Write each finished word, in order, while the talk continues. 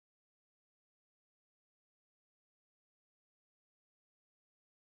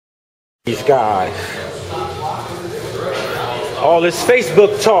These guys. All this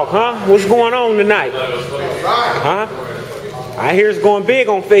Facebook talk, huh? What's going on tonight? Huh? I hear it's going big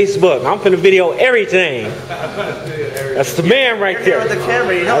on Facebook. I'm finna video everything. That's the man right there. With the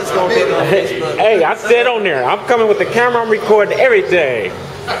camera, you know it's going big on Facebook. Hey, I said on there. I'm coming with the camera. I'm recording everything.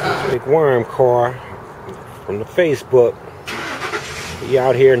 Big worm car from the Facebook. He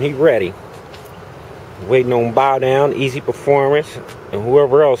out here and he ready. Waiting on Bow Down, Easy Performance, and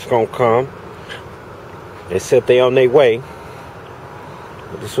whoever else gonna come. They said they on their way.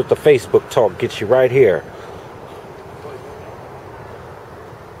 This is what the Facebook talk gets you right here.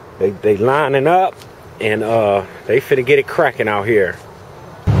 They lining up and they finna get it cracking out here.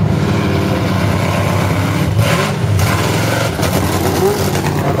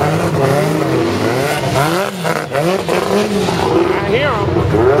 I hear them.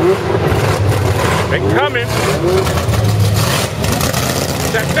 They coming.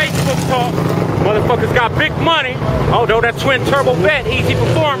 That Facebook talk. Motherfuckers got big money. Although that twin turbo vet, Easy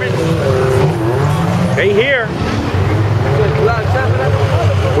Performance. They here.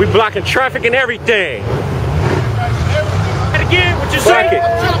 We blocking traffic and everything. And again, what you say?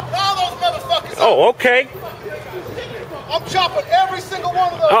 All those motherfuckers. Oh, okay. I'm chopping every single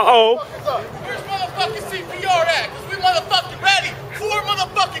one of those. Where's motherfucking CPR at? Cause we motherfucking ready. 4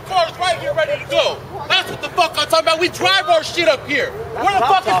 motherfucking cars right here ready to go. That's what the fuck I'm talking about. We drive our shit up here. Where the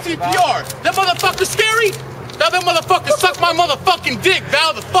fuck is CPR? That motherfucker scary? Now that motherfucker suck my motherfucking dick.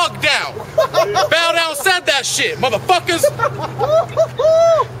 Bow the fuck down. Bow down said that shit. Motherfuckers.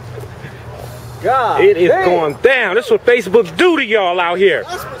 God, it is going down. This is what Facebook do to y'all out here.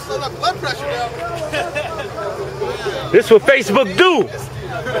 Blood pressure down. This is what Facebook do.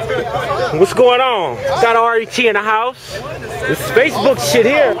 What's going on? Got RET in the house. This Facebook shit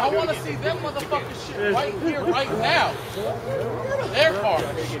here. I want to see them motherfucking shit right here, right now. Their car.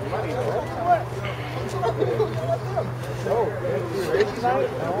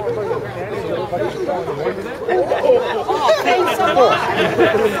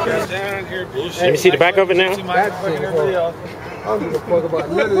 Let me see the back of it now. I don't give a fuck about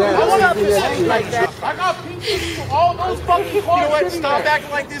none of that. I got pieces to all those fucking cars. You know what? Stop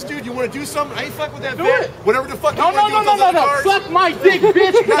acting like this, dude. You want to do something? I ain't fuck with that Do vet. it. Whatever the fuck you No. want to do with those other cars. Suck my dick,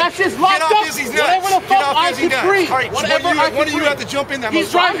 bitch. That shit's locked Get up. off Izzy's nuts. Whatever the Get fuck off I Izzy's can nuts. breathe. All right, so Whatever I can one of you breathe. have to jump in that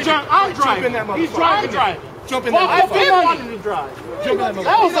He's driving. I'm Jump in driving. that motherfucker. He's driving. Jump in Well, that I motherfucker. wanted to drive. Jump in that motherfucker.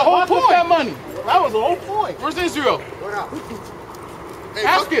 That was the whole point. That money. That was the whole point. Where's Israel? Hey,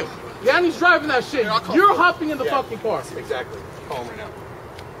 Ask him. Yanni's driving that shit. You're hopping in the fucking car. Exactly. Call him right now.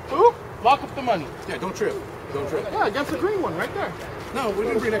 Who? Lock up the money. Yeah, don't trip. Don't trip. Yeah, against the green one right there. No, we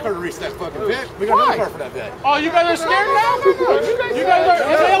didn't bring that car to race that fucking vet. We got another car for that vet. Oh, you guys are scared now? You guys are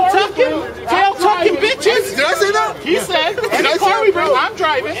tail tucking bitches? Did I say that? He said, Did I any say car we that? bring, I'm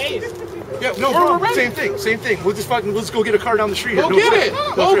driving. Yeah, no, We're bro, ready. same thing. We'll just go get a car down the street. Go get it.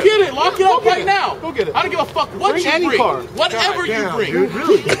 Go get it. Lock it up right now. Go get it. I don't give a fuck what Bring you any bring. car. Whatever you Damn, bring. dude,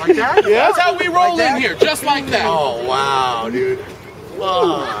 really? Like that? Yeah. That's how we roll in here, just like that. Oh, wow, dude.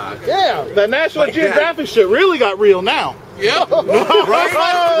 Fuck. Yeah, the National Geographic shit really got real now. Yep. Right?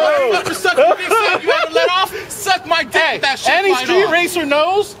 Motherfucker suck your dick, said you ever let off? Suck my dick. Hey, that shit any street racer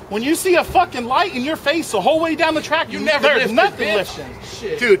knows when you see a fucking light in your face the whole way down the track, you never there's nothing lifting.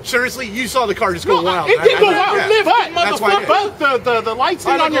 Shit. Dude, seriously, you saw the car just go wild. It did go wild. Yeah. But the lights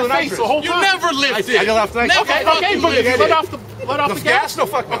in on your face the whole time. You never lifted. I don't have to. Okay, but you let off the gas? No,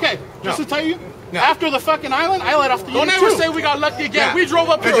 fuck no. Okay, just to tell you. No. After the fucking island, I let off the unit. Don't ever say we got lucky again. Yeah. We drove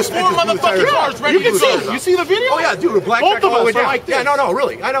up here with 4 motherfucking cars ready to go. You see the video? Oh yeah, dude, a black both of us are like this. Yeah, no,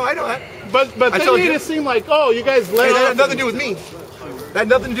 really. I know that. But they made it seem like, oh, you guys let off. That had nothing to do with me. That had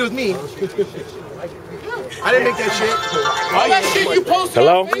nothing to do with me. I didn't make that shit. All that shit you posted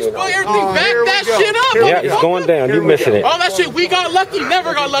on Facebook, everything, back that shit up. Yeah, it's going down. You missing it. All that shit, we got lucky,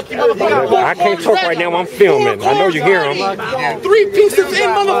 never got lucky, motherfucker. I can't talk right now. I'm filming. I know you hear them. 3 pieces in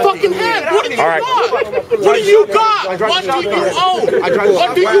motherfucking hand. What do you got? What do you got? What do you own?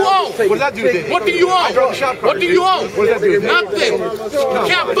 What do you own? What does that do then? What do you own? What do you own? What does that do? Nothing. You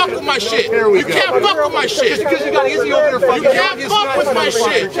can't fuck with my shit. You can't fuck with my shit. Just because you got Izzy over there fucking. You can't fuck with my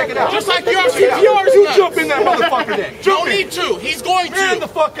shit. Check it out. Just like your CPR's You jump in that motherfucker then. Don't need to. He's going to. Man the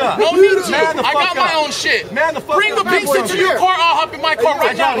fuck up. No need to. Man the I fuck got my up. own shit. Man the fuck Bring up. the pink slip to your car. I'll hop in my car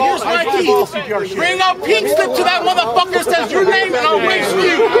right now. Here's my keys. Bring a pink slip to that motherfucker that says your name and I'll race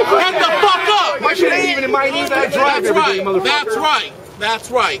you. Get the fuck up. My shit ain't even in my knees. I drive every day, motherfucker. That's right.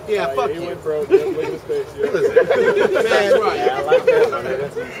 That's right. Yeah, fuck you. That's right.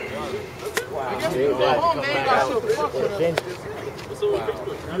 I guess we go home, man. You got shit to fuck with us.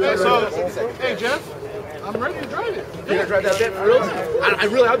 Hey, Jeff. I'm ready to drive it. You're gonna drive that vet for real?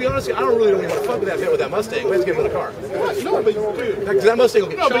 I'll be honest with you, I don't really want to fuck with that vet with that Mustang. Let's get in the car. What? No, but dude. Because that Mustang will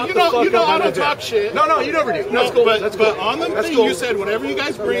get shot the fuck up. You know I don't talk shit. No, you never do. That's cool. That's cool. But on the thing you said, whatever you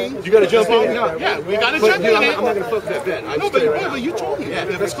guys bring, you gotta jump in. Yeah, we gotta jump in. I'm not gonna fuck with that vet. No, but you told me. Yeah,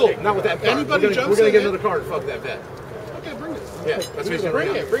 that's cool. Not with that vet. Anybody jumps in. We're gonna get another car to fuck that vet. Okay, bring it. Yeah, that's what he's doing right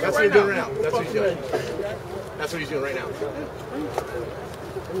now. That's what he's doing right now. That's what he's doing. That's what he's doing right now.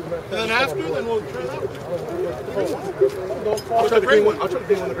 And then after, then we'll try that one. I'll try the green one. I'll try the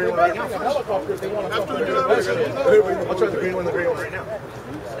green one, the green one right now. After we do that, I'll try the green one, the green one right now.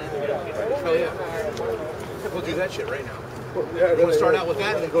 Hell yeah. We'll do that shit right now. You want to start out with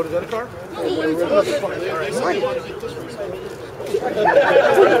that and then go to the other car?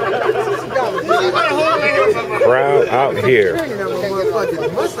 Crowd out here.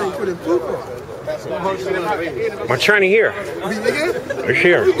 I'm trying to hear. It's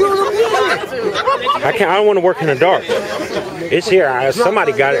here. I don't want to work in the dark. It's here.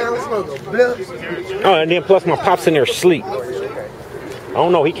 Somebody got it. Oh, and then plus my pop's in there asleep. I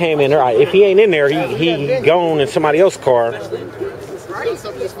don't know. He came in there. If he ain't in there, he gone in somebody else's car.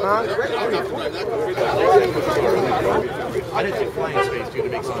 I didn't take flying space, dude, to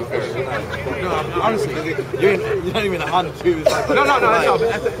make something fair. No, honestly, you're not even a Honda, dude.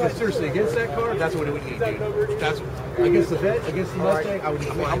 No, seriously, against that car, that's what it would need, dude. That's against the vet, against the Mustang, I would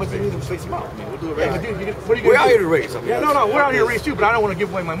need flying space. How much do you need to space them out? I mean, we'll do a race. We're out here to race. Yeah, no, we're out here to race too, but I don't want to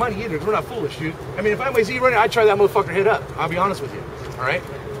give away my money either, because we're not foolish, dude. I mean, if anybody's running, I'd try that motherfucker head up. I'll be honest with you, all right?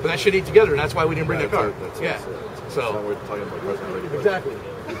 But that shit ain't together, and that's why we didn't bring that car. Yeah. So we're talking about exactly.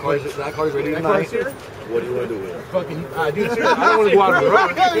 That car's ready tonight. What do you want to do with it? Fucking, dude, seriously, I don't want to go out on the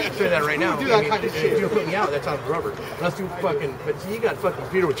road. I can say that right now. Dude, if you put me out, that's on the rubber. Let's do fucking, but see, you got fucking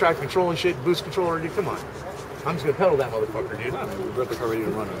computer with traction control and shit, boost controller, dude, come on. I'm just going to pedal that motherfucker, dude. We've got the car ready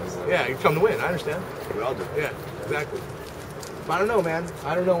to run. Yeah, you come to win, I understand. We all do. Yeah, exactly. But I don't know, man.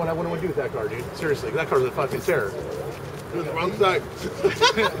 I don't know what I want to do with that car, dude. Seriously, that car's a fucking terror. You're the wrong side.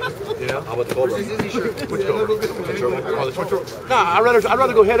 You know? How about the Cobra? Which Cobra? Oh, the Twin Turbo. Nah, I'd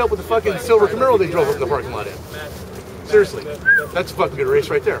rather go head up with the fucking silver Camaro they drove up in the parking lot in. Seriously. That's a fucking good race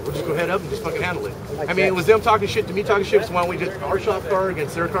right there. We'll just go head up and just fucking handle it. I mean, it was them talking shit to me talking shit, so why don't we just our shop car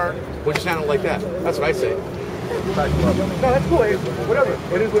against their car? We'll just handle it like that. That's what I say. No, that's cool. Hey, whatever.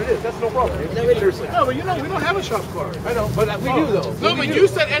 It is what it is. That's no problem. Seriously. No, but you know, we don't have a shop car. I know, but we do though. No, but you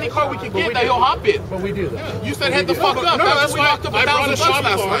said any car we can get that you'll hop in. But we do though. Yeah. You said head the fuck up. No, that's why I brought a shop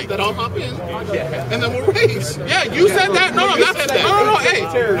last night that I'll hop in. And then we'll race. Yeah, you said that. No, that's that. No, hey.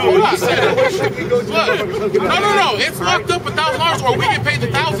 You said that. No. It's locked up $1,000 or we get paid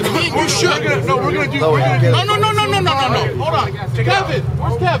 $1,000. You should. No, we're gonna do. No. Hold on. Kevin,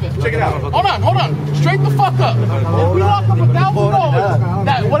 where's Kevin? Check it out. Hold on. Straight the fuck up. If we lock up $1,000,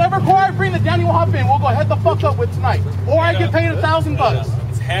 that whatever car I bring that Danny will hop in, we'll go head the fuck up with tonight. Or I get paid $1,000.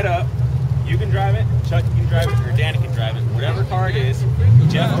 It's head up. You can drive it, Chuck can drive it, or Danny can drive it. Whatever car it is,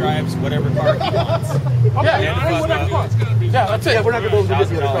 Jeff drives whatever car he wants. Yeah, that's it. Yeah, we're not gonna go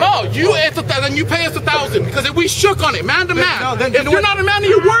to no, then you pay us $1,000 because if we shook on it, man to man. If you're not a man of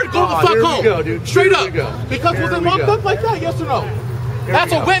your word, go the fuck home. Go, dude. Straight up. Because was it locked up like that? Yes or no?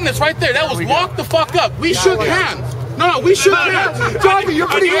 That's a witness right there. That was locked the fuck up. We shook hands. No, we shook hands. Johnny, you're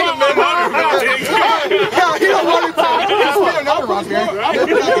pretty good, man. Yeah, he don't want to talk. You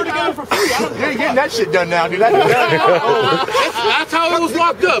ain't getting that shit done now, dude. That's how it was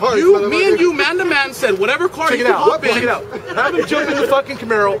locked up. Me and you, man to man, said whatever car you can hop in. Check it out. Have him jump in the fucking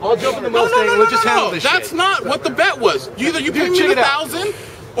Camaro. I'll jump in the Mustang and let's just handle this shit. That's not what the bet was. Either you pay me $1,000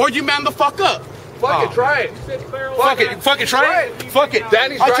 or you man the fuck up. Fuck it, try it. Fuck it, try it. Fuck it.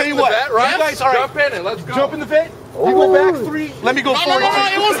 Danny's driving the vet, right? You guys, all right. Jump in and let's go. Jump in the vet. You go back 3. Let me go 4. No,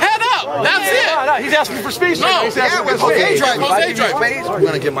 it was head up. That's it. No, he's asking for space. No, he's asking for space. Jose drive. I'm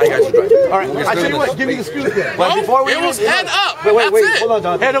gonna get my guys to drive. All right, I tell you what, give me the scoot then. No, it was head up. Wait, hold on,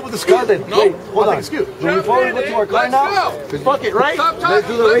 Don. Head up with the scoot then. Wait, hold on. Scoot. Before we get to our car now, fuck it, right? Let's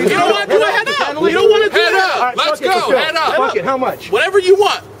do the race. You don't want to do a head up. You don't want to do head up. Let's go, head up. Fuck it, how much? Whatever you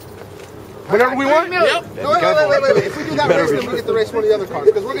want. Whatever we want? Yep. Wait. If we do that race, then we get to race one of the other cars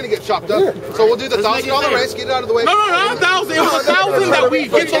because we're going to get chopped up. So we'll do the $1,000 race, get it out of the way. No, $1,000. It was $1,000 that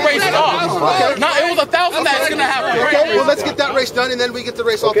we get the race off. No, it was $1,000 that's going to happen. Okay, well let's get that race done, and then we get the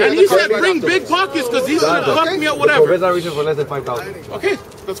race off. And he said bring big pockets because he's gonna fuck me up, whatever. Corvettes are reaching for less than 5,000. Okay,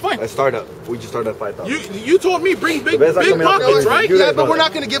 that's fine. Let's start up. We just started at 5,000. You told me bring big pockets, right? Yeah, but we're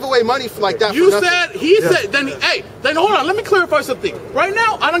not going to give away money like that. You said, he said, then hold on, let me clarify something. Right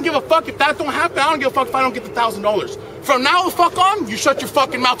now, I don't give a fuck if that don't happen. I don't give a fuck if I don't get the $1,000. From now the fuck on, you shut your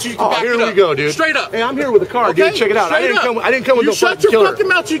fucking mouth so you can back it up. Here we go, dude. Straight up. Hey, I'm here with a car, dude. Check it out. I didn't come with no fucking killer. You shut your fucking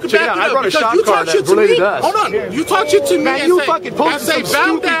mouth so you can back it up. I brought a shop you car talk shit that's to me. related to us. Hold on. You talk shit to me Man, you fucking posted some bow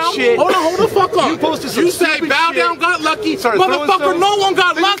stupid down. shit. Hold the fuck on. You posted some You say stupid bow shit. down, got lucky. Started Motherfucker, no one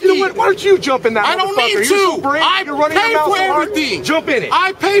got lucky. Why don't you jump in that I don't motherfucker? need You're to. so brave. I You're running pay your mouth for so hard. everything. Jump in it.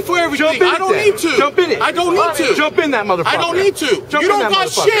 I pay for everything. Jump in I it don't then. need to. Jump in it. I don't need to. Jump in that motherfucker. I don't need to. Jump You in don't that got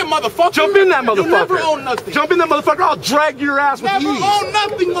motherfucker. shit, motherfucker. Jump in that motherfucker. You never own nothing. Jump in that motherfucker. I'll drag your ass with Never ease. own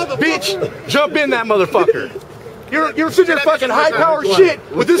nothing, motherfucker. Bitch, jump in that motherfucker. You're sitting there fucking high power shit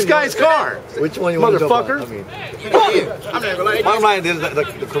with this guy's car. Which one you want to jump on? Motherfucker. I mean, I'm not gonna lie. bottom line is the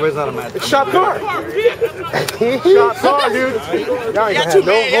Corvette's not a man. It's shop car. Shop car, dude. Y'all ain't gonna have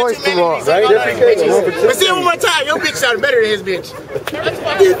no voice tomorrow, right? Let's see it one more time. Your bitch sounded better than his bitch. Let's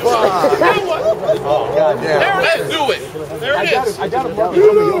do it. There it is.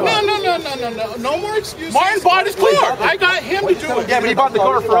 No more excuses. Martin bought his car. I got him to do it. Yeah, but he bought the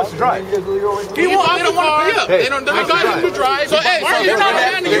car for us to drive. They don't want to pay up. They got him to drive. So, hey, so you're not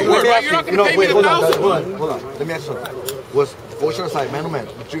handing your word, right? You're not going to pay me the $1,000. Hold on. Let me ask you something. Was full short side, man to man?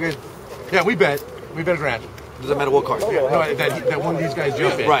 Did you guys? Yeah, we bet. We bet $1,000. Doesn't matter what car. No, that one of these guys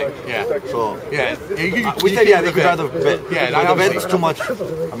jumped in. Right. Yeah. So Yeah. we said yeah, they could drive the vet. Yeah, the vet is too much. I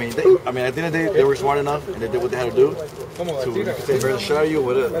mean, at the end of the day, they were smart enough and they did what they had to do. To say very shit out of you,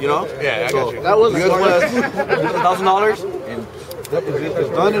 whatever, you know. Yeah, I got you. That was $1,000 and. It's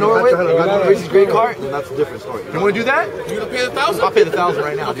done and over with. You got to race this great car, then that's a different story. You want to do that? You going to pay the $1,000? I'll pay the $1,000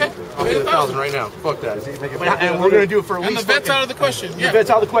 right now. Okay. Dude. I'll pay the $1,000 right now. Fuck that. And we're gonna do it for at least. And the vet's out of the question. The vet's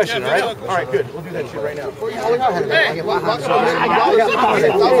out of the question, all right? All right, good. We'll do that shit right now.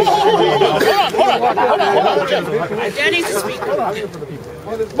 That needs to speak.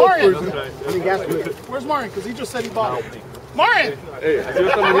 Martin. Where's Martin? Because he just said he bought it. Martin!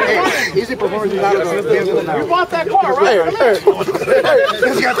 Easy performance. You bought that car, right?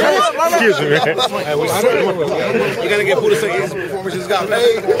 Excuse me, man. You gotta get Buddha saying his performance just got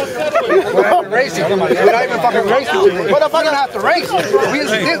paid. Racing. We're not even fucking racing. What if I don't have to race?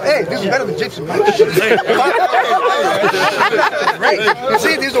 This is better than Gypsy. You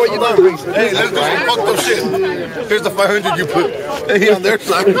see, this is what you do. Hey, let's do some fucked up shit. Here's the 500 you put on their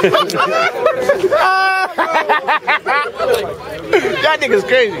side. That nigga's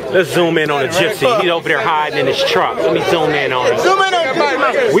crazy. Let's zoom in on the Gypsy. He's over there hiding in his truck. Let me zoom in on him. Zoom in on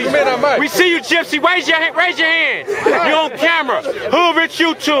Gypsy. We see you, Gypsy. Raise your hand. You on camera. HoodRich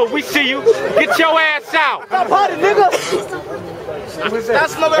YouTube. We see you. Get your ass out. Stop hiding, nigga.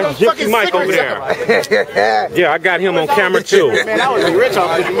 That's motherfucking Gypsy Mike over there. Yeah, I got him on camera too. Man, I was rich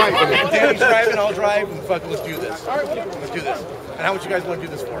off Gypsy Mike. Danny's driving, I'll drive, and fucking let's do this. All right, let's do this. And how much you guys want to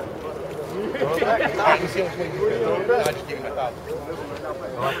do this for? All right, let's see how much money you do. I just give you $1,000.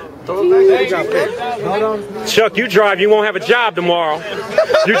 Chuck, you drive, you won't have a job tomorrow.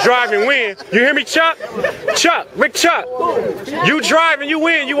 You drive and win. You hear me, Chuck? Chuck, Rick Chuck. You drive and you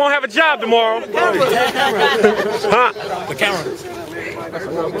win, you won't have a job tomorrow. Huh? The camera.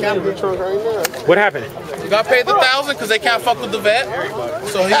 What happened? You got paid the $1,000 because they can't fuck with the vet.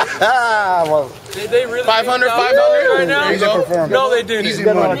 So he, They really 500 right now? There you go. No, they didn't.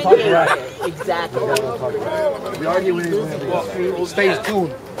 Exactly. Stay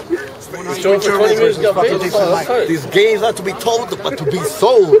tuned. These games not to be told, but to be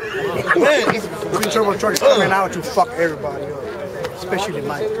sold. Twin turbo trucks coming out to fuck everybody up. Especially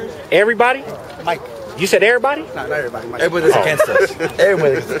Mike. Everybody? Mike. You said everybody? Not everybody. Mike. Everybody's against us.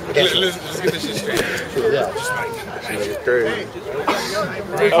 Everybody's Let's get this shit straight.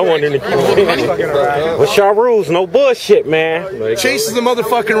 I wonder if what's y'all rules? No bullshit, man. Chase is the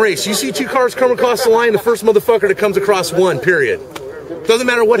motherfucking race. You see two cars come across the line, the first motherfucker that comes across one, period. Doesn't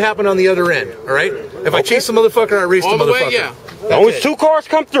matter what happened on the other end, all right? If I chase the motherfucker, I race the motherfucker. All the way, yeah. As long as two cars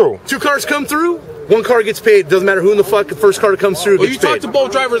come through. Two cars come through, one car gets paid. Doesn't matter who in the fuck the first car that comes through Well, gets you talked paid. to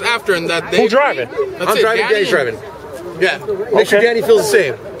both drivers after, and that they. Who driving? I'm driving, Danny's driving. Yeah. Make sure Danny feels the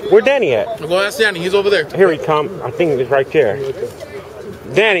same. Where Danny at? Go ask Danny. He's over there. Here he come. I think it's right there.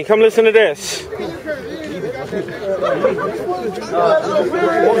 Danny, come listen to this.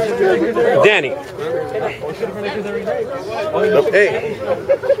 Danny. Hey,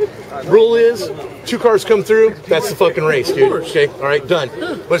 rule is, two cars come through, that's the fucking race, dude. Okay, all right, done.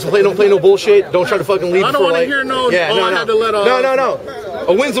 Let's don't play no bullshit. Don't try to fucking lead. I don't want to hear no. Yeah, I had to let no.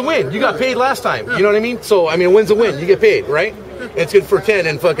 A win's a win. You got paid last time. You know what I mean? So, I mean, a win's a win. You get paid, right? It's good for 10,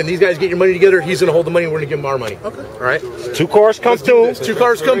 and fucking these guys get your money together. He's gonna hold the money. We're gonna give him our money. Okay. All right. 2 cars come through. 2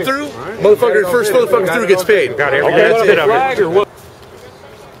 cars come through. Motherfucker, first motherfucker through gets paid. Got every last bit of it.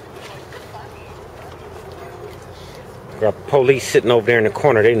 Got police sitting over there in the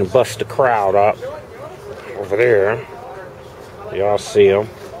corner. They didn't bust the crowd up over there. Y'all see them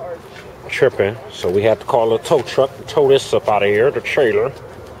tripping. So we had to call a tow truck to tow this up out of here, the trailer.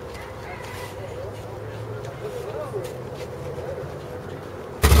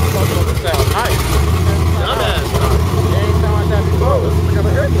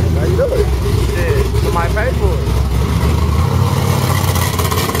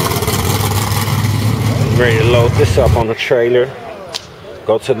 Ready to load this up on the trailer.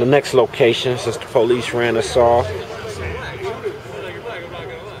 Go to the next location since the police ran us off.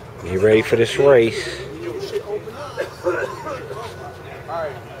 Get ready for this race.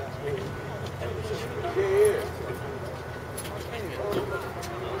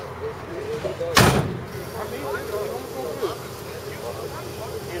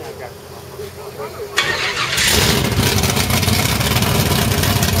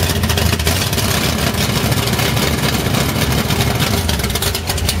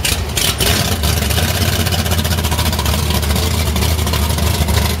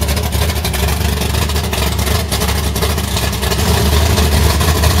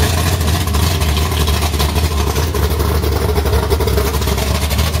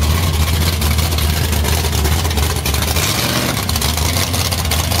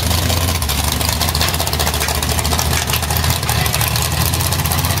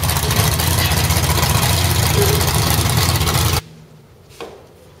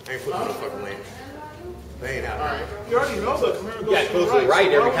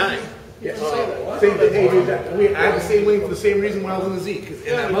 I had the same lane for the same reason when I was in the Z.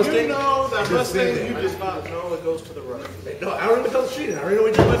 Yeah, you know that Mustang, you just not know it goes to the right. No, I don't even tell the street. I don't know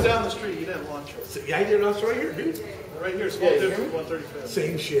what you went down the street. You didn't launch it. Yeah, I did. That's right here, dude. Right here, small difference, 135.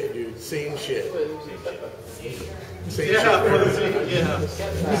 Same shit, dude. Same shit. Same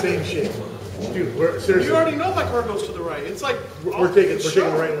shit. Dude, we're seriously. You already know that car goes to the right. It's like we're taking the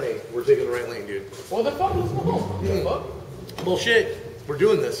right lane. We're taking the right lane, dude. Well, then fuck, let's go home. Bullshit. We're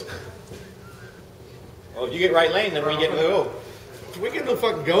doing this. Well, if you get right lane, then we get to go. We get to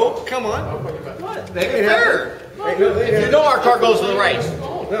fucking go. Come on. What? Make it fair. If you know our car goes to the right.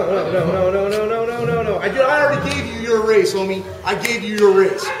 No. I already gave you your race, homie. I gave you your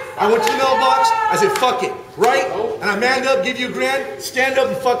race. I went to the mailbox. I said, fuck it. Right? And I manned up, give you a grand, stand up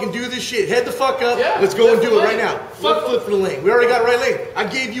and fucking do this shit. Head the fuck up. Yeah, let's go and do it right now. Fuck flip for the lane. We already got right lane. I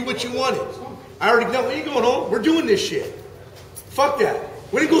gave you what you wanted. I already know. Where you going home? We're doing this shit. Fuck that.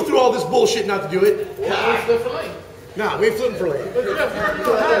 We didn't go through all this bullshit not to do it. Yeah, we flip for lane. Nah, we ain't flipping for lane. But Jeff,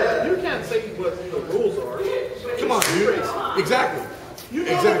 you can't say what the rules are. Come on, dude. Exactly. You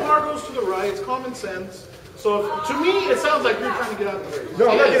know the car goes to the right. It's common sense. So to me, it sounds like you're trying to get out of the race. No,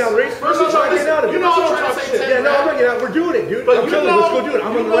 I'm not getting out of the race. First, I'm trying to get out of it. You know I'm trying to say 10. Yeah, no, I'm not getting out. We're doing it, dude. I'm telling you, let's go do it.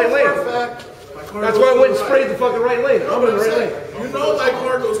 I'm on the right lane. That's why I went and sprayed the fucking right lane. I'm on the right lane. You know that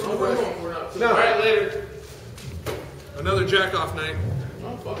car goes to the right. No. All right, later. Another jack-off night.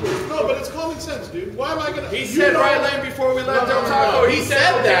 No, but it's common sense, dude. Why am I gonna? He said right lane before we left Del Taco. He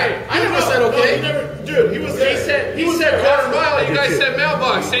said that. I never said okay. Dude, he said quarter mile. You guys said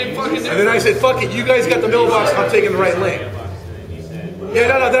mailbox. Same fucking difference. And then I said, fuck it. You guys got the mailbox. I'm taking the right lane. Yeah,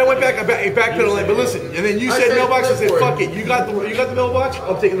 no. Then I went back. I backpedaled lane. But listen. And then you said mailbox. I said, fuck it. You got the mailbox.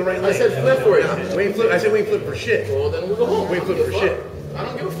 I'm taking the right lane. I said flip for it. We ain't flip. I said we ain't flip for shit. Well, then we'll go home. We ain't flip for shit. I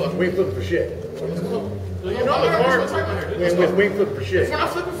don't give a fuck. We ain't flip for shit. You know the car. We ain't flip for shit. If we're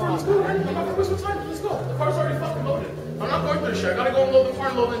not flipping for it, let's go, right? I'm not gonna waste my time. Let's go. The car's already fucking loaded. I'm not going through the shit. I gotta go and load the car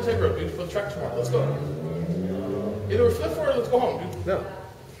and load the intake rope, dude, for the track tomorrow. Let's go. Either we flip for it or let's go home, dude. No.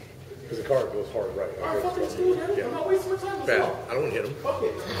 Because the car goes hard right. Alright, fuck it, let's do it, man. I'm not wasting my time. Let's go. I don't want to hit him. Fuck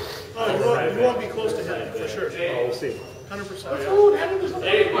it. Alright, you won't be close to hitting for sure. Oh, we'll see. 100%. Let's go, man.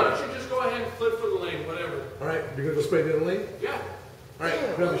 Hey, why don't you just go ahead and flip for the lane, whatever. Alright, you're gonna go spray the other lane? Yeah. Alright,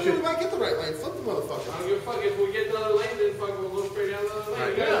 You might get the right lane. Flip the motherfucker. I don't give a fuck. If we get the other lane, then fuck, we'll go straight down the other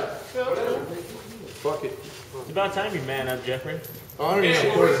lane. Yeah. Fuck it. It's about time you man up, Jeffrey. Well, this is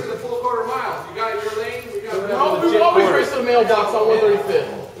a full quarter mile. You got your lane, we got No, we always race to the mailbox on 135th.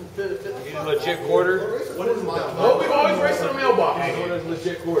 You need a legit quarter? What is my No, we've always raced to the mailbox. What is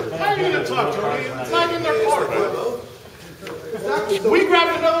legit quarter? How are you gonna talk, Tony? It's not in their car, bro. We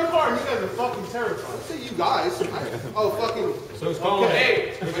grabbed another car and you guys are fucking terrified. Say you guys. Oh, fucking. So it's calling.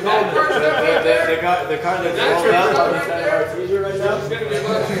 Hey, The car that's rolled out inside our teaser right now? The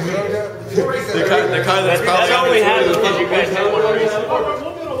car that's That's all we have because you guys don't want to race it.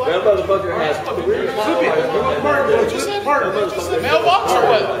 Mailbox or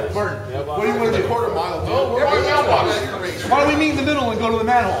what? What do you want to do? Quarter mile. No, we're on mailbox. Why don't we meet in the middle and go to the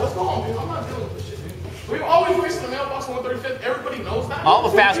manhole? I'm not dealing with this shit. We've always raced the mailbox on 135th. Everybody knows that. All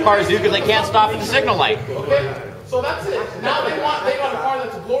the fast cars do because they can't stop at the signal light. Okay, so that's it. Now they got a car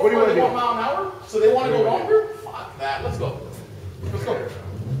that's glorified. They want mile an hour, so they want to go longer. Fuck that. Let's go. Let's go.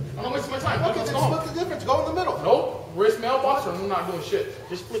 I'm not wasting my time. Okay, then what's the difference? Go in the middle. Nope. Race mailbox or I'm not doing shit.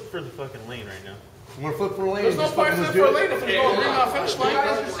 Just flip for the fucking lane right now. I'm gonna flip for a lane. There's no point flip for a lane if it's going green on finish line. You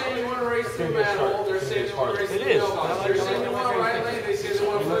guys are saying you want to race through manhole. They're saying they want to race through mailbox. They're saying they want to right lane. They say they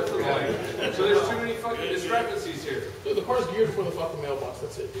want to flip for the lane. So there's too many fucking discrepancies here. Dude, the car's geared for the fucking mailbox.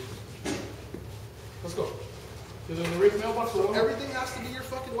 That's it. Let's go. Is it the race mailbox or everything has to be your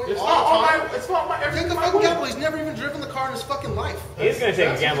fucking way. It's not on my. It's not my. Take the fucking gamble. He's never even driven the car in his fucking life. He's gonna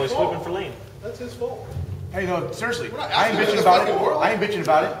take a gamble. He's flipping for lane. That's his fault. Hey, no, seriously. I ain't bitching about it. I ain't bitching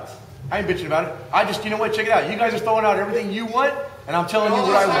about it. I ain't bitching about it. I just, you know what? Check it out. You guys are throwing out everything you want, and I'm telling you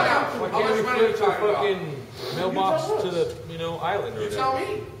what I want. Why can't we flip to a fucking mailbox to the, island? You tell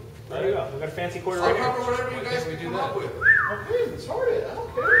me. There you go. We got a fancy quarter I'll right here. cover whatever you guys can come up with. Okay, it's hard. I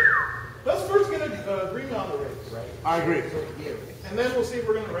don't care. Let's first get an agreement on the race. Right. I agree. And then we'll see if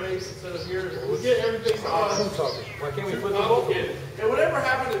we're going to race instead of here. We'll get everything done. Why can't we flip the both? And whatever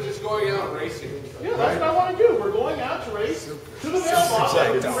happened to just going out and racing? Yeah, that's what I want to do. We're going out to race to the mailbox.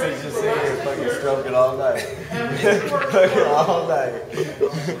 Stroking all night. All night.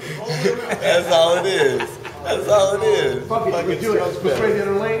 That's all it is. That's all it is. Fuck it, let's do it. Let's go straight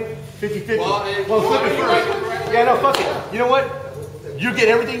in the lane. 50-50. Well, flip it first. Yeah, no, fuck it. You know what? You get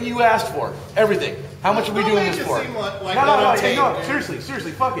everything you asked for. Everything. How much are we doing this for? No,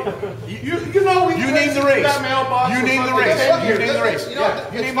 seriously, fuck it. You name the race. You name the race. You name the race. Yeah, you name the race.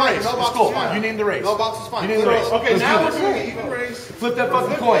 It's cool. You name the race. Mailbox is fine. You name the race. Okay, now we're doing an even race. Flip that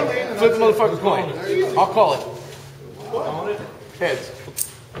fucking coin. Flip the motherfucking coin. I'll call it. Heads.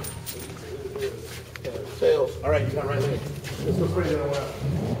 Tails. All right, you got right lane. Let's go straight in a while.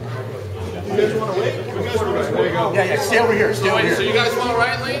 You guys want to wait? You guys want to wait? Yeah, stay over here. Stay over here. So you guys want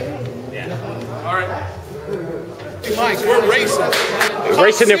right lane? Yeah. All right. Hey, Mike, we're racing.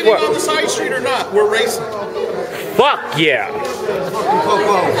 Racing if what? On the side street or not, we're racing. Fuck yeah.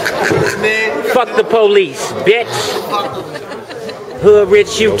 Fuck the police, bitch. Hood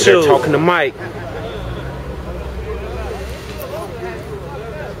Rich, you too. Talking to Mike.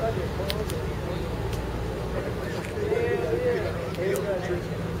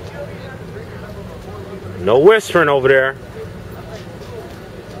 No whispering over there.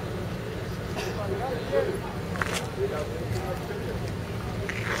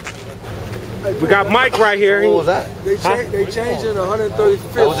 We got Mike right here. What was that? They changed it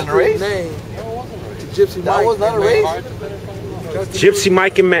 135th That was in the race? name to Gypsy Mike. That was not a race? Gypsy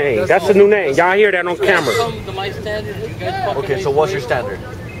Mike and Maine. That's the new name. Y'all hear that on camera. To my standard, you guys fucking Okay, so what's your standard?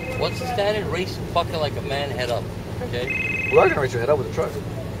 What's the standard? Race fucking like a man head up. Okay? We are gonna race your head up with the truck.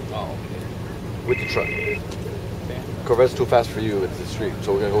 Oh. With the truck. Corvette's too fast for you at the street,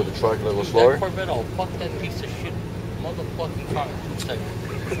 so we're gonna go with the truck a little slower. That Corvette, oh, fuck that piece of shit motherfucking car.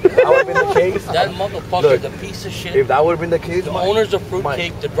 That would have been the case. That motherfucker's a piece of shit. If that would have been the case, the owner's a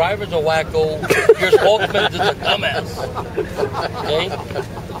fruitcake, the driver's a wacko, your spokesman's just a dumbass. Okay?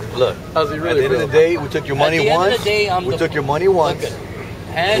 Look, at the end of the day, we took your money once. We took your money once.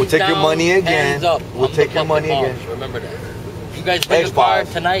 We'll take your money again. We'll take your money again. Remember that. You guys bring a car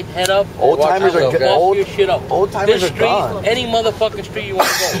tonight, head up. Old timers are old shit up. Old timers this are street, gone. Any motherfucking street you want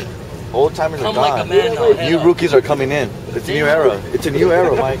to go. Old timers are Come gone. like a man now, head New up. rookies are coming in. It's a new era. It's a new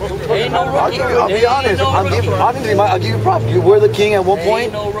era, Mike. Ain't no rookie. I'll be honest. Honestly, Mike, I'll give you props. You were the king at one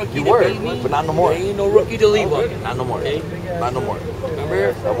point. You were, but not no more. Ain't no rookie to leave on. Not no more. Not no more.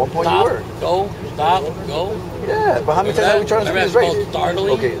 Remember? At one point stop, you were. Go, stop, go. Yeah, but how many times have we tried to spin this race?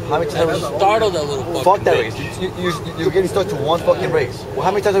 Startling. Okay, how many times have we startled that little fucking fuck that bitch. race. You're getting stuck to one fucking race. Well,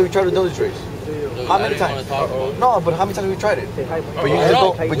 how many times have we tried to do this race? How many times? No, but how many times have we tried it?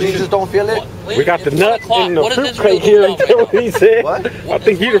 But you just don't feel it? We got the nut and the fruitcake here. Is that what he said? What? I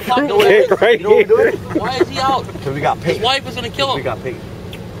think you're the fruitcake right here. Why is he out? Because we got paid. His wife is going to kill him. We got paid.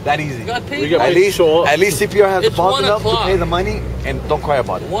 That easy. We got paid. At least CPR has the It's balls 1 enough to o'clock. pay the money and don't cry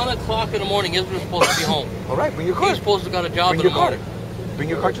about it. 1 o'clock in the morning, Israel's supposed to be home. All right, bring your car. He's supposed to got a job Bring in your the car. morning. Bring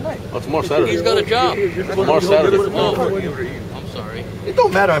your car tonight. Oh, tomorrow Saturday. He's got a job. Tomorrow Saturday. Oh, I'm sorry. It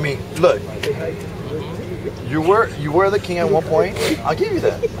don't matter. I mean, look. You were the king at one point. I'll give you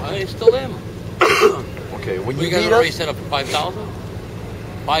that. I still am. Okay, when We you got beat a us, race set up for $5,000?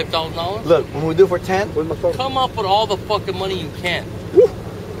 $5,000? look, when we do it for 10, Come up with all the fucking money you can.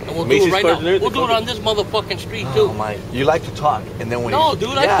 And we'll do it right now. We'll do it on this motherfucking street too. Oh my! You like to talk, and then when no,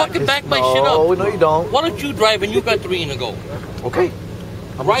 dude, I fucking back my shit up. No, you don't. Why don't you drive and you got 3 in a go? Okay.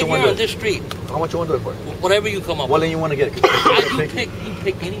 Right here on this street. How much you want to do it for? Whatever you come up with. What lane you want to get? You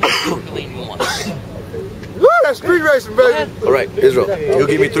pick any fucking lane you want. Woo, that's street racing, baby. All right, Israel. You'll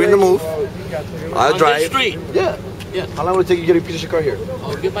give me 3 in the move. I'll drive. This street. Yeah. Yes. How long will it take you to get a piece of shit car here?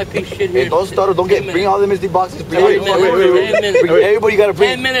 I'll get my piece of shit here. Hey, don't stutter. Don't get. Bring all the misty boxes. Bring 10 minutes. Everybody got to bring.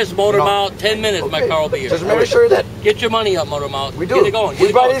 10 minutes, motor mouth. 10 minutes, my car will be here. Just make sure that. Get your money up, motor mouth. We do. Get it going.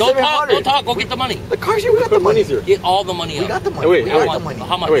 Get it going. Don't talk. Don't talk. Go get the money. The car's here. We got the money here. Get all the money up. We got the money. Wait, we got the money.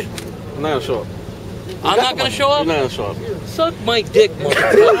 How much? Wait, I'm not gonna show up. I'm not gonna show up. You're not gonna show up. Suck my dick,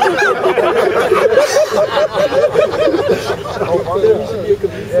 motherfucker.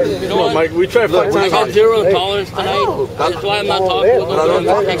 Come on, Mike. We tried 5 times. I got 0 tolerance tonight. That's why I'm not talking with them.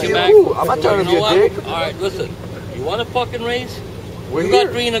 I'm taking back. I'm not trying to be a dick. All right, listen. You want to fucking race? We're You here.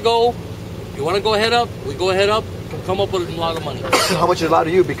 got 3 in a go. You want to go head up? We go head up. Come up with a lot of money. How much is allowed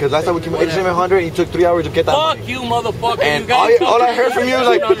to you? Because last time we came with 8700 and you took 3 hours to get that Fuck money. you, motherfucker. And you guys all I heard from you was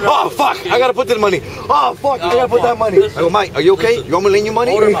like, oh fuck, I gotta put this money. Oh fuck, I gotta put that money. I go, Mike, are you okay? You want me to lend you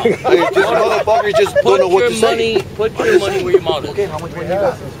money? Hold him out. This motherfucker just don't know what to say. Put your money where your mouth is. Okay, how much money you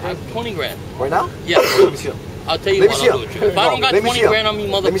got? I have 20 grand. Right now? Yeah. Let me see him. I'll tell you Let me what see I'll do him. with you. If I don't got Let me 20 see him. grand on me,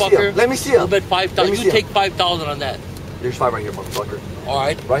 Let me see him. motherfucker, Let me see him. I'll bet 5,000. Let me You see take 5,000 on that. There's 5 right here, motherfucker. All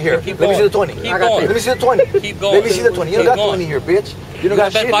right. Right here. Keep Let me see the 20. Keep going. Let me see the 20. Keep going. Let me see the 20. You don't Keep got going. 20 here, bitch. You don't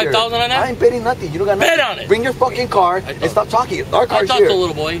got bet shit 5,000 here. on that? I ain't betting nothing. You don't got nothing. Bet on it. Bring your fucking car and stop talking. Our I car's thought here. so,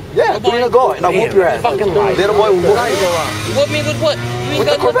 little boy. Yeah, Little boy. bring a go and I'll whoop your ass. Fucking lie. Little boy will whoop you. You whoop me with what? You ain't With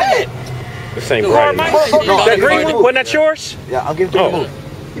the got nothing. Corvette. This ain't The right. Corvette. No, That green one? Wasn't that yours? Yeah, I'm getting 3 in the move.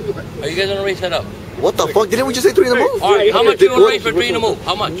 Are you guys gonna race that up? What the fuck? Didn't we just say 3 in the move? All right. How much you gonna race for 3 in the move?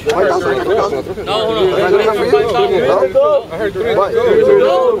 How much? 5,000. No, hold on. Not good enough for you? 5,000. What?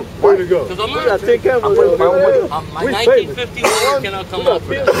 Where to go? Because I'm not. I'm putting my own money. My 1951 cannot come out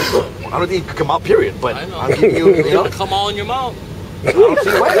for that. I don't think it could come out, period. But I know. I'm giving you, It's you know. gonna come all in your mouth. I don't see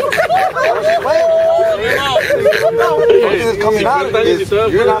why. I don't see why. All in your mouth. The only thing that's coming out is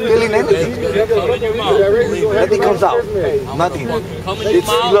you're not feeling anything. Come in your mouth. Nothing comes out. Nothing. Come in your It's,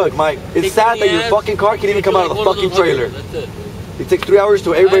 mouth. look, Mike, it's sad that your fucking car can't even come out of the fucking trailer. That's it. It takes 3 hours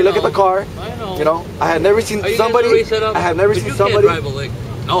to everybody I look at know. the car. I know. You know, I have never seen Are you guys somebody. gonna race that up? I have never But seen you somebody. can't drive a lick.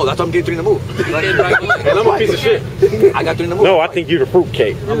 No, that's why I'm getting 3 in the move. You can't drive a lick. And I'm a piece of shit. I got 3 in the move. No, I think you the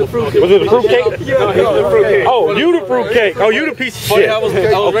fruitcake. I'm the fruitcake. Was it the fruitcake? No, he's the fruitcake. Oh, you the fruitcake. Oh, you the piece of shit. I was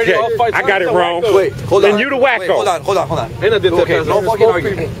ready all 5 I times. got it wrong. Wait, hold on. Then you the Wait, wacko. hold on. And I did that. Okay, no fucking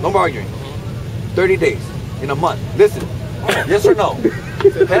arguing. No more arguing. 30 days in a month. Listen, yes or no?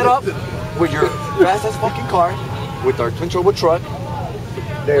 Head up with your fast ass fucking car, with our twin turbo truck,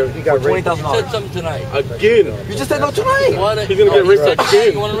 There, he got for raped. You said $20,000. something tonight. Again. You just said no tonight. He's gonna get raced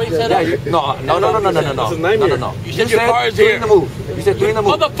again. You want to race that Yeah, up? you, no. This is nightmare. No. You said your car is 3 here. in the move. You said 3 in the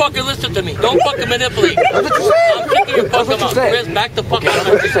move. Motherfucker, listen to me. Don't fucking manipulate. That's what you said. I'm sick of your That's fucking what you mouth. said. Chris, back the fuck Okay, out that's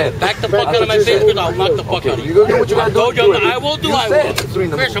of what you my said. Back the fuck out of my face, because I'll knock the fuck out of You're you. gonna do what you I gotta do. told you Do it. I will do. You I said will. 3 in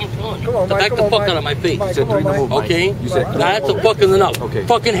the Chris, move. I'm telling you. Come on, To Mike, back come the on, fuck Mike. out of my face. You said 3 in the move. Mike. Okay? You said That's a fucking enough. Okay.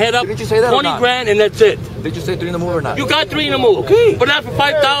 Fucking head up. Didn't you say that or 20 not? grand and that's it. Did you say 3 in the move or not? You got 3 in the move. Okay. But not for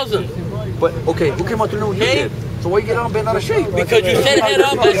 5,000. But okay, who came out 3 in the move? You Okay. did. So why you get on bent out of shape? Because you said head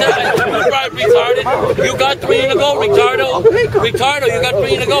up, I said you drive retarded. You got 3 in a go, retardo. Retardo, you got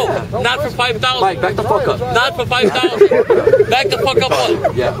 3 in a go. Not for 5,000. Mike, back the fuck up. Not for 5,000. Back the fuck up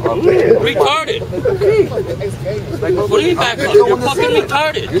what? Yeah. Retarded. What do you mean back up? You're fucking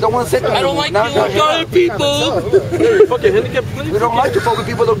retarded. You don't want to sit there. I don't like you Now, now, retarded people. Fucking handicap, please. We don't like to fuck with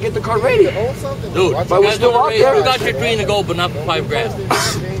people that don't get the car ready. Dude, But we're still out there. you got your 3 in a go, but not for 5 grand.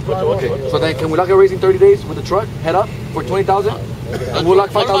 Okay, so then can we lock a race in 30 days with the truck? Head up for 20,000? And we'll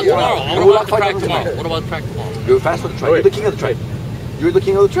lock What about 5,000 tomorrow? tomorrow. And What we'll about lock the track 5,000 tomorrow? tonight. What about the track tomorrow? You're fast for the truck. You're the king of the track. You're the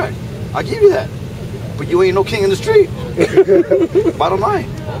king of the track. I give you that. But you ain't no king in the street. Bottom line.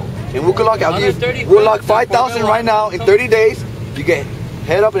 And we could lock, we'll lock 5,000 right now in 30 days. You get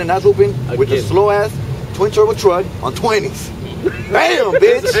head up in an ass whooping with the slow ass twin turbo truck on 20s. Bam,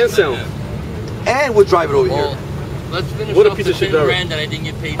 bitch. And sound. And we'll drive it over Well, here. let's finish What a off piece the of shit 10 driver. grand that I didn't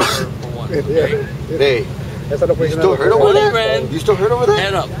get paid for one. Okay? Hey, you still hurt over 20 that? grand. You still hurt over that?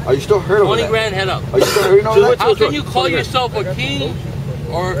 Head up. Are you still hurt over 20 that? grand head up. Are you still hurting over that? How can you call yourself a king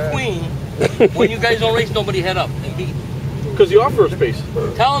or a queen when you guys don't race nobody head up and beat? Because you offer a space.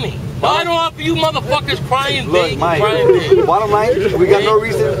 Tell me. I don't offer you motherfuckers crying Look, big. Mike, Crying big. bottom line, we got no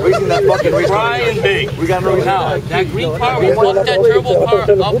reason racing that fucking race car. Crying big. We got no reason. Now, that green car, we fucked that turbo car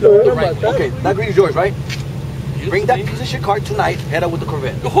up the right. Okay, that green is yours, right? Bring that piece of shit car tonight. Head up with the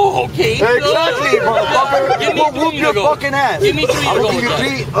Corvette. Oh, okay. Exactly, motherfucker. Give me We'll 3 whoop to your go. fucking ass. Give me 3 to I'll go give you with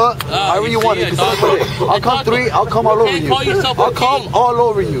 3. that. However you want it. I'll come 3. I'll come all over you. Call yourself a I'll come king. all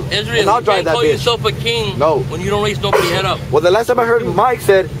over you. Israel, And I'll you drive can't that call bitch. yourself a king No. when you don't race nobody head up. Well, the last time I heard Mike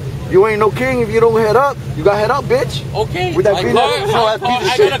said, you ain't no king if you don't head up. You got head up, bitch. Okay. With that My green car, ass, no, that piece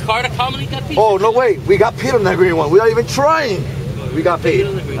of I shit. got a car to commonly got people. Oh, no, wait. We got paid on that green one. Without even trying. We got paid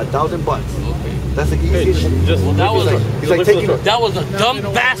 $1,000. That's the easiest shit. He's like taking. That was a dumb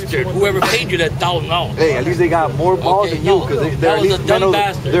bastard. Whoever paid you that $1,000. Hey, at least they got more balls than you because they're at least men of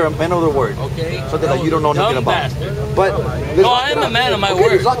their word. Okay. Something that you don't know nothing about. But no, I am a man of my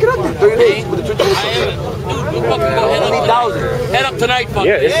word. Let's lock it up then. 30 days with the I am. Dude, you fucking go head up tonight. Head up tonight, fucker.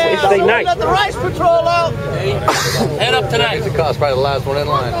 Yeah, it's their night. Let the rice patrol out. Okay. Head up tonight. It cost probably the last one in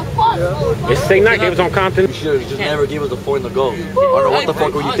line. It's their night. They was on Compton. You should have just never gave us the 4 in the go. I don't know what the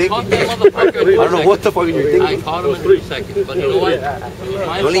fuck were you thinking. I don't know what the fuck you were thinking. I caught him in 3 seconds, but you know what? It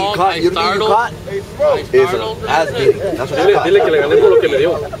was my fault. You caught is ass beating. That's what you caught.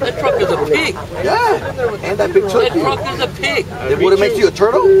 That truck is a pig. Yeah, and that big truck. That truck is a pig. Then what makes you a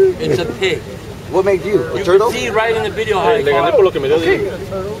turtle? It's a pig. What makes you a You turtle? can see right in the video how I caught him. And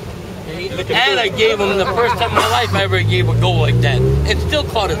I gave him the first time in my life I ever gave a goal like that, and still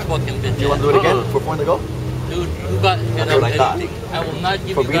caught his fucking bitch. You want to do it again for 4 in the go? Dude, you got head up anything. I will not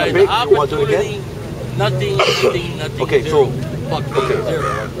give For you being a guys pig, the you want to do it opportunity. Nothing. Okay, zero. so Fuck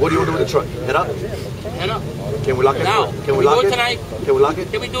zero. what do you want to do with the truck? Head up? Head up. Can we lock it? Now. Can we lock do it it tonight? Can we lock it?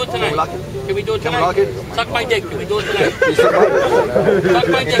 Can we do it Can tonight? we lock it? Can we do it Can we tonight? lock it? Suck my dick. Can we do it tonight? Can you suck mine? Suck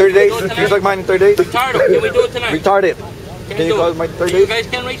my In dick. 30 days? Can we do it Can you suck tonight? mine in 30 days? Retarded. Can we do it tonight? Retarded. Can you do call it. my 30 You days? guys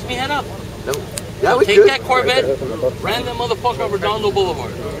can race me head up. No. Yeah, we Take could. that Corvette, ran that motherfucker over Dondo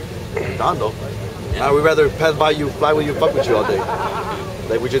Boulevard. Dondo. Now we'd rather pass by you, fly with you, fuck with you all day.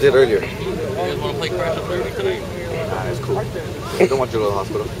 Like we just did earlier. You guys want to play Crash of 30 tonight? Nah, it's cool. I don't want you to go to the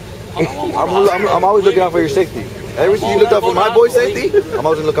hospital. I'm always looking out for your safety. Ever since you looked out for my boy's safety, I'm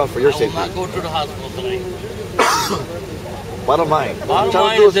always looking out for your safety. I will not go to the hospital tonight. Bottom line. Bottom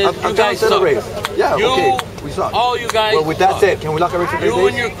line is that you guys suck. Yeah, You, okay. We suck. all you guys Well, with that suck. said, can we lock our race for 3 You days?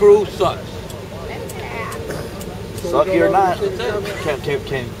 and your crew suck. Sucky or not? Can we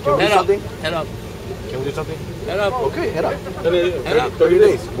do Head up. something? Head up. Can we do something? Head up. Okay, head up. Head up. 30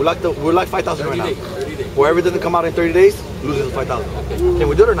 days. We're like 5,000 right now. 30 days. Whoever doesn't come out in 30 days loses 5,000. Can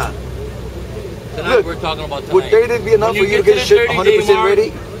we do it or not? Tonight Look, we're talking about tonight. Would 30 days be enough When for you to get get shit 30-day 100% mark, ready?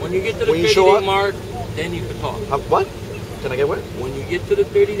 When you get to the When you show 30-day up? mark, then you can talk. What? Can I get what? When you get to the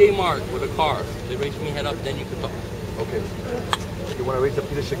 30-day mark with a car, they race me head up, then you can talk. Okay. You want to race the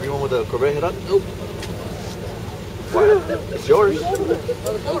piece of shit green one with the Corvette head up? Nope. Why? It's yours.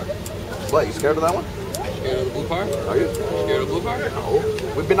 What? You scared of that one? Scared of the blue car? Are you? Scared of the blue car?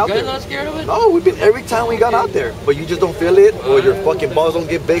 No. We've been out You guys there. not scared of it? No, we've been every time we got out there. But you just don't feel it, or your fucking balls don't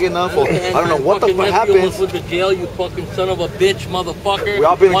get big enough, or I don't know what the fuck happens. With the jail, you fucking son of a bitch, motherfucker. We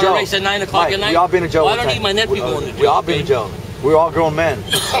all been in jail. Want to race at 9 o'clock Mike, at night? we all been in jail Well, I one don't time. need my nephew going to jail. We all been in jail. We're all grown men.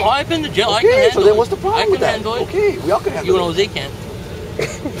 Oh, I've been to jail. I can Okay, handle so then it. what's the problem I can with that? handle it. Okay, we all can handle You and it. Jose can.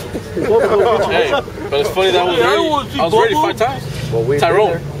 Hey, but it's funny that I was ready 5 times. Well, we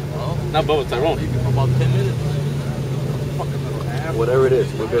Tyrone. Not Bubba, Tyrone. For about 10 minutes. Whatever it is,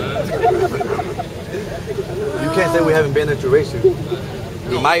 we're good. You can't say we haven't been there to race you.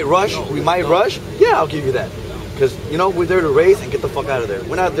 We might rush. Yeah, I'll give you that. Because, you know, we're there to race and get the fuck out of there.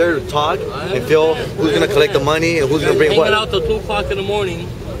 We're not there to talk and feel who's going to collect the money and who's going to bring Hanging what. out till 2 o'clock in the morning,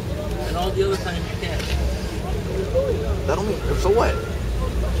 and all the other times you can't. That don't mean, so what?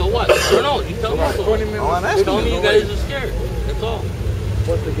 So what? I don't know. You tell me. Oh, I'm asking Tell me you guys are scared. That's all.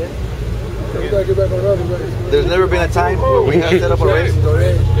 Once again, we gotta get back on another race. There's never been a time where we have set up a race.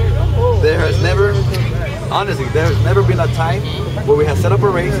 There has never, honestly, there's never been a time where we have set up a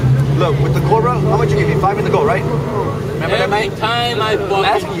race. Look, with the Cobra, how much you give me? 5 in the go, right? Remember that night? Every time I I'm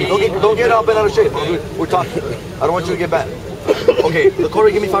asking you. Don't get all bent out of shape. We're talking. I don't want you to get bad. Okay, the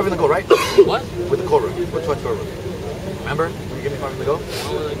Cobra, give me 5 in the go, right? What? With the Cobra. With twin turbo. Remember? When you give me 5 in the go?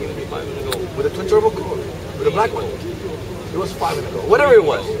 Give me 5 in the go. With the twin turbo? With the black one. It was 5 in the go. Whatever it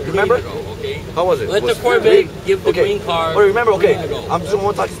was. You remember? Okay. How was it? Let Was the Corvette it give the green car. Oh, remember? Okay. 3 to go. I'm just going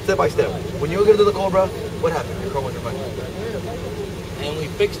to talk step by step. When you were going to do the Cobra, what happened? Your car went your money. And we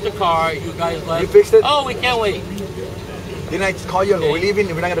fixed the car. You guys left. You fixed it? Oh, we can't wait. Didn't I just call you and we're leaving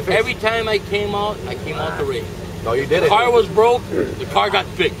and we're not going to fix it? Every time I came out to race. No, you did The it. car was broke. The car got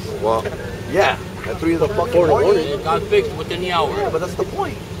fixed. Well, yeah. At 3 in the fucking morning. It got fixed within the hour. Yeah, but that's the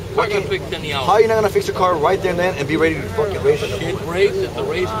point. Car got fixed in the hour. How are you not going to fix your car right there and then and be ready to fucking race it? Shit breaks. It's a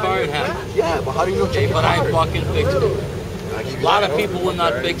race car. It happens. Yeah, but how do you know Okay, but I fucking fixed it. I give A lot of people will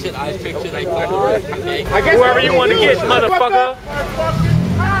not fix it. I fix it. I fix it. Okay? Whoever you want to get, motherfucker.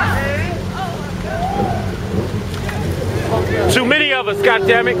 Too many of us,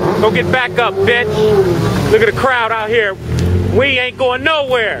 goddammit. Go get back up, bitch. Look at the crowd out here. We ain't going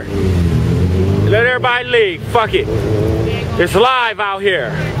nowhere. Let everybody leave. Fuck it. It's live out here.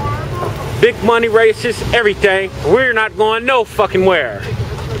 Big money races, everything. We're not going no fucking where.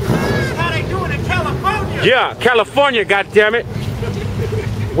 That's how they do it in California. Yeah, California, goddammit.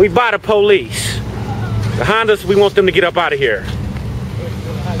 We by the police. The Hondas, we want them to get up out of here.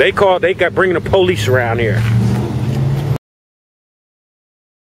 They got bringing the police around here.